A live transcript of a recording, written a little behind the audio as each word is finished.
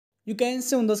You can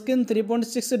see on the screen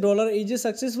 $3.6 is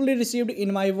successfully received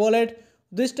in my wallet.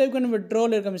 This type can withdraw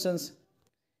your commissions.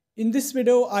 In this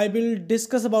video, I will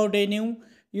discuss about a new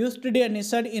USD and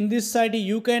site. In this site,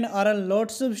 you can earn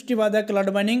lots of USD by the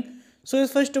cloud mining. So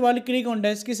first of all, click on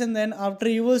description. Then after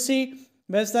you will see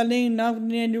website link. Now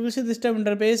you will see this type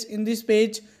interface. In this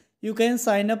page, you can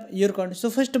sign up your account. So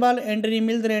first of all, enter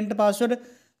email, then enter password,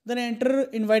 then enter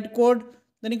invite code.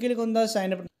 Then you click on the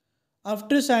sign up.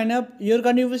 After sign up, your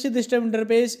account you will see this type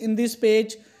interface. In this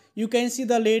page, you can see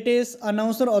the latest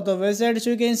announcer of the website.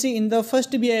 So you can see in the first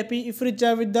VIP, if you reach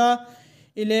out with the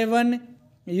 11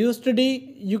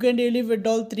 USD, you can daily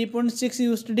withdraw 3.6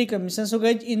 USD commission. So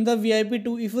guys, in the VIP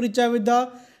 2, if you reach out with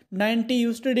the 90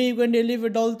 USD, you can daily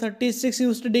withdraw 36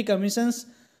 USD commissions.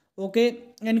 Okay,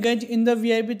 and guys, in the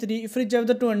VIP 3, if you reach out with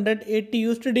the 280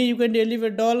 USD, you can daily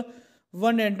withdraw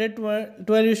 112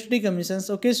 USD commissions.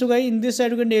 Okay, so guys, in this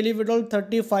side you can daily withdraw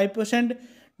 35%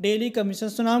 daily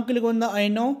commissions. So now click on the I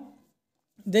know.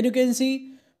 Then you can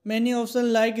see many options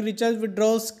like recharge,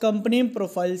 withdrawals, company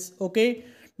profiles. Okay,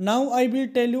 now I will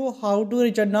tell you how to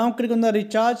recharge. Now click on the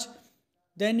recharge.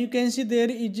 Then you can see there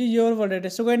is your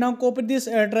wallet. So guys, now copy this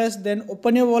address, then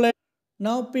open your wallet.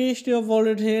 Now paste your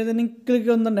wallet here, then click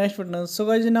on the next button. So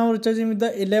guys, now recharging with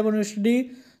the 11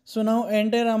 USD. So now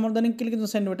enter amount, then click on the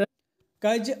send button.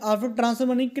 Guys, after transfer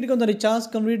money, click on the recharge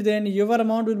complete, then your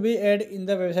amount will be added in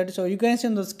the website. So you can see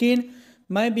on the screen,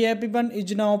 my VIP one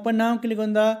is now open. Now click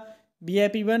on the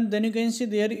VIP one, then you can see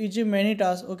there is many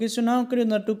tasks. Okay, so now click on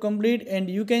the to complete,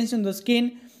 and you can see on the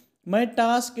screen, my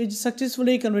task is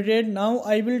successfully completed. Now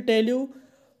I will tell you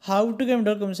how to get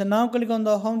withdrawal commission. Now click on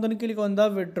the home, then click on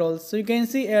the withdrawals. So you can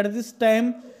see at this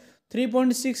time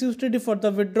 3.6 USD for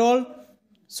the withdrawal.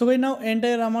 So we now enter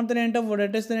your amount, then enter what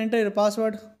address, then enter your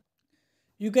password.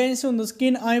 You can see on the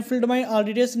screen I filled my all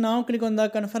details. Now click on the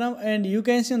confirm, and you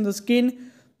can see on the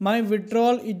screen my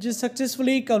withdrawal is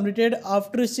successfully completed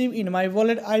after receive in my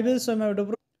wallet. I will show my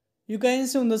withdrawal. You can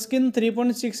see on the screen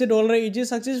 $3.6 is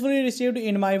successfully received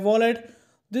in my wallet.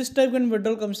 This type can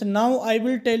withdrawal commission. Now I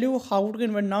will tell you how to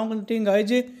convert. Now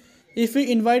guys, if you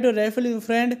invite a referral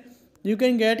friend, you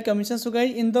can get commission. So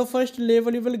guys, in the first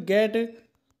level you will get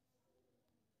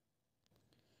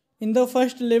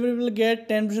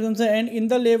 10% commission, and in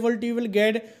the level 2 you will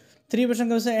get 3%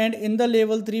 commission, and in the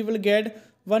level 3 you will get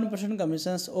 1%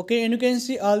 commissions. Okay, and you can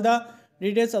see all the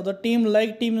details of the team,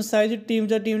 like team size, team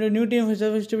new team,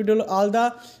 all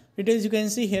the details you can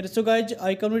see here. So guys,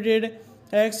 I completed,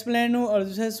 I explained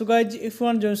you. So guys, if you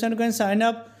want to join, you can sign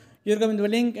up. You're coming to the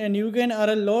link, and you can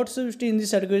earn lots of in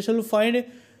this article. So find a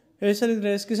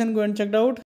description, go and check it out.